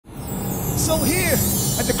So here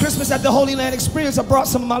at the Christmas at the Holy Land Experience, I brought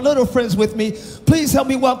some of my little friends with me. Please help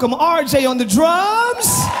me welcome RJ on the drums,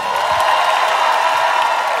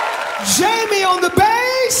 Jamie on the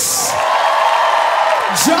bass,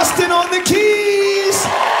 Justin on the keys.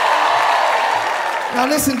 Now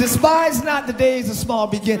listen, despise not the days of small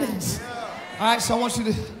beginnings. All right, so I want you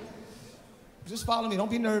to just follow me. Don't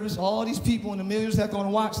be nervous. All these people and the millions that are going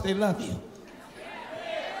to watch, they love you.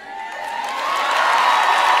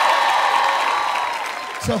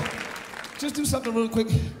 So, just do something real quick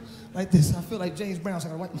like this. I feel like James Brown, so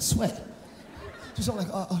I gotta wipe my sweat. Do something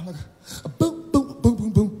like a boom, boom, boom,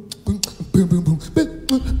 boom, boom, boom, boom, boom, boom,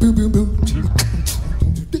 boom, boom, boom, boom.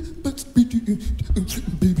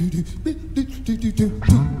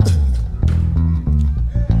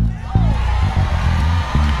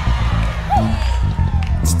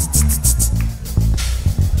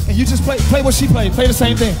 And you just play what she played. Play the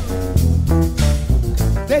same thing.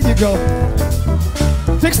 There you go.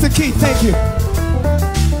 Fix the key, thank you.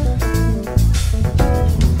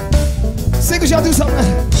 Singers, y'all do something.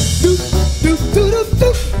 Do, do, do, do,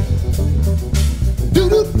 do. Do,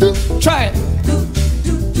 do, do. Try it. Do,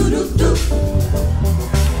 do, do, do, do.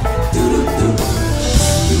 Do, do, do.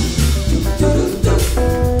 Do, do, do.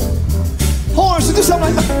 Horns, do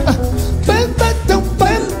something like that.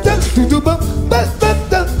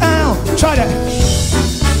 Try that.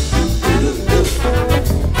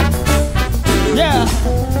 Yeah.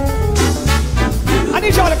 I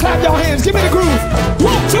need y'all to clap your hands. Give me the groove.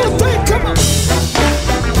 1, 2, 3, come on.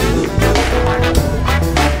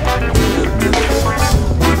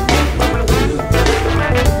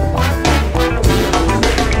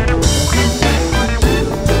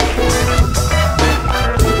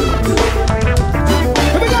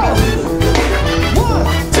 Here we go. 1,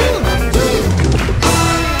 2, 3.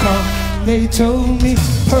 Come, they told me,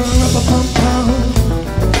 pum-pum-pum.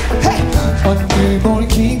 Hey, a newborn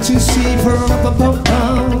king to see,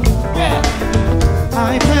 pum-pum-pum. Yeah,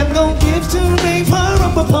 I have no gift to make,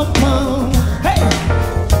 pum-pum-pum. Hey,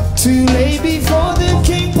 to lay before the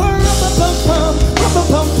king, pum-pum-pum,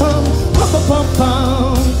 pum-pum-pum,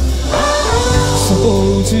 pum-pum-pum. So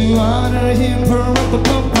to honor him,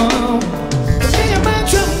 pum-pum-pum. Be a man,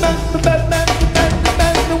 1,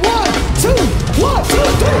 2,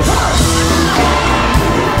 3, 4.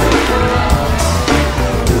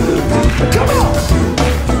 Come on!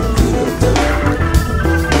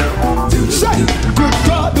 Say, good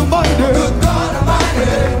God Almighty! Good God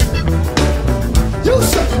Almighty! You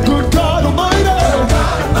say, good God Almighty! Good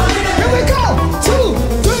God Almighty! Here we go! 2,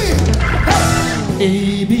 3,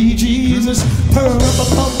 hey! A.B. Jesus,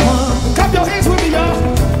 pum-pum-pum. Clap your hands with me, y'all!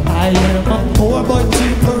 I am a poor boy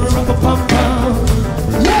too, pum-pum-pum.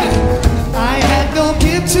 Yeah! I had no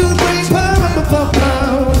gift to bring,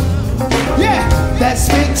 pum-pum-pum. Yeah! That's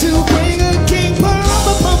fit to bring.